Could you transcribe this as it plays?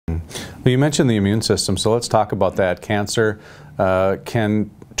Well, you mentioned the immune system, so let's talk about that. Cancer can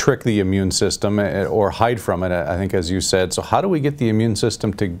trick the immune system or hide from it, I think, as you said. So how do we get the immune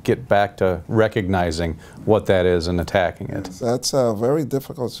system to get back to recognizing what that is and attacking it? That's a very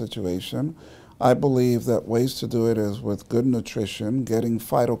difficult situation. I believe that ways to do it is with good nutrition, getting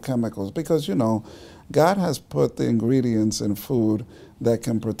phytochemicals, because, you know, God has put the ingredients in food that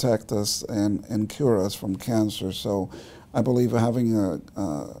can protect us and cure us from cancer. So I believe having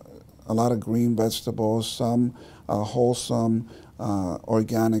a lot of green vegetables, some wholesome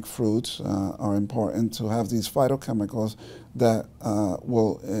organic fruits are important to have these phytochemicals that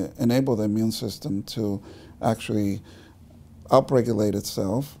will enable the immune system to actually upregulate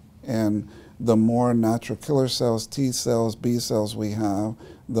itself. And the more natural killer cells, T cells, B cells we have,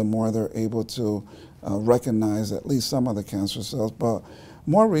 the more they're able to recognize at least some of the cancer cells. But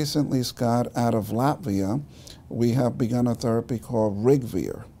more recently, Scott, out of Latvia, we have begun a therapy called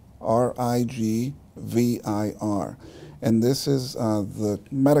Rigvir, R-I-G-V-I-R. And this is, the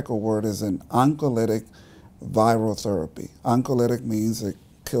medical word is an oncolytic viral therapy. Oncolytic means it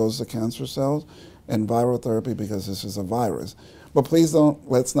kills the cancer cells, and viral therapy because this is a virus. But please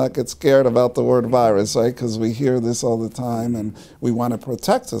let's not get scared about the word virus, right? Because we hear this all the time and we want to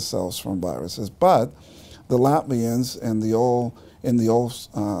protect ourselves from viruses. But the Latvians in the old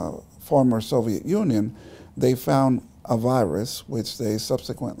former Soviet Union, they found a virus which they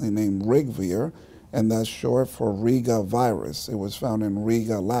subsequently named Rigvir, and that's short for Riga virus. It was found in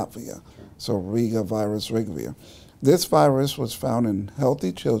Riga, Latvia. So Riga virus, Rigvir. This virus was found in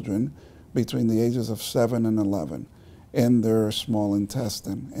healthy children between the ages of 7 and 11 in their small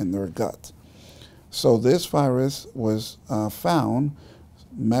intestine, in their gut. So this virus was found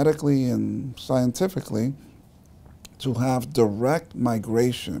medically and scientifically to have direct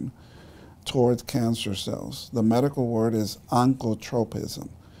migration towards cancer cells. The medical word is oncotropism,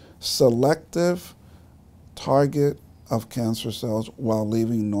 selective target of cancer cells while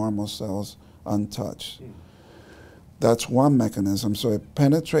leaving normal cells untouched. That's one mechanism. So it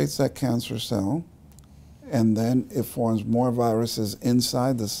penetrates that cancer cell, and then it forms more viruses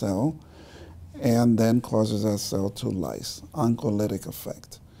inside the cell, and then causes that cell to lyse, oncolytic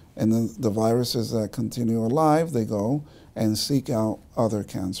effect. And then the viruses that continue alive, they go and seek out other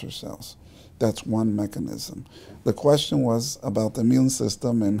cancer cells. That's one mechanism. The question was about the immune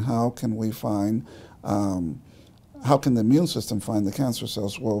system and how can we find, how can the immune system find the cancer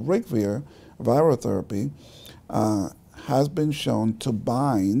cells? Well, Rigvir, viral therapy, has been shown to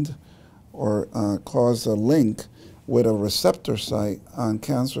bind or cause a link with a receptor site on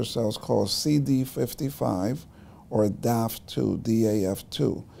cancer cells called CD55 or DAF2,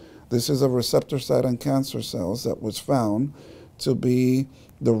 DAF2. This is a receptor site on cancer cells that was found to be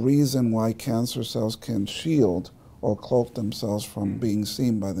the reason why cancer cells can shield or cloak themselves from being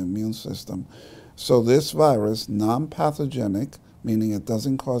seen by the immune system. So this virus, non-pathogenic, meaning it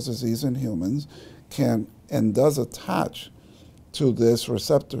doesn't cause disease in humans, can and does attach to this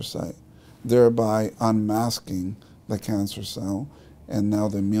receptor site, thereby unmasking the cancer cell, and now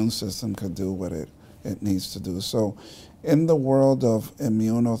the immune system could do what it needs to do. So in the world of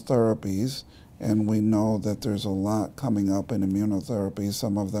immunotherapies, and we know that there's a lot coming up in immunotherapy,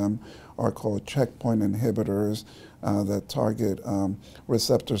 some of them are called checkpoint inhibitors that target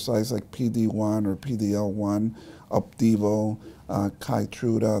receptor sites like PD-1 or PD-L1, Opdivo,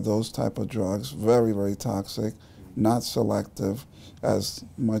 Keytruda, those type of drugs, very, very toxic, not selective as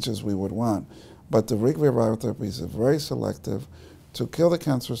much as we would want. But the Rigvir viral therapy is very selective to kill the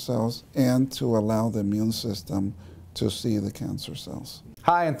cancer cells and to allow the immune system to see the cancer cells.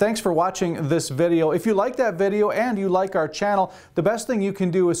 Hi, and thanks for watching this video. If you like that video and you like our channel, the best thing you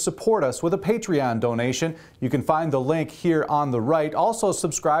can do is support us with a Patreon donation. You can find the link here on the right. Also,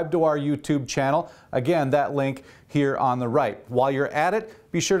 subscribe to our YouTube channel. Again, that link here on the right. While you're at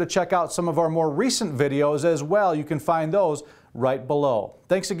it, be sure to check out some of our more recent videos as well. You can find those right below.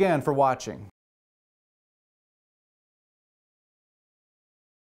 Thanks again for watching.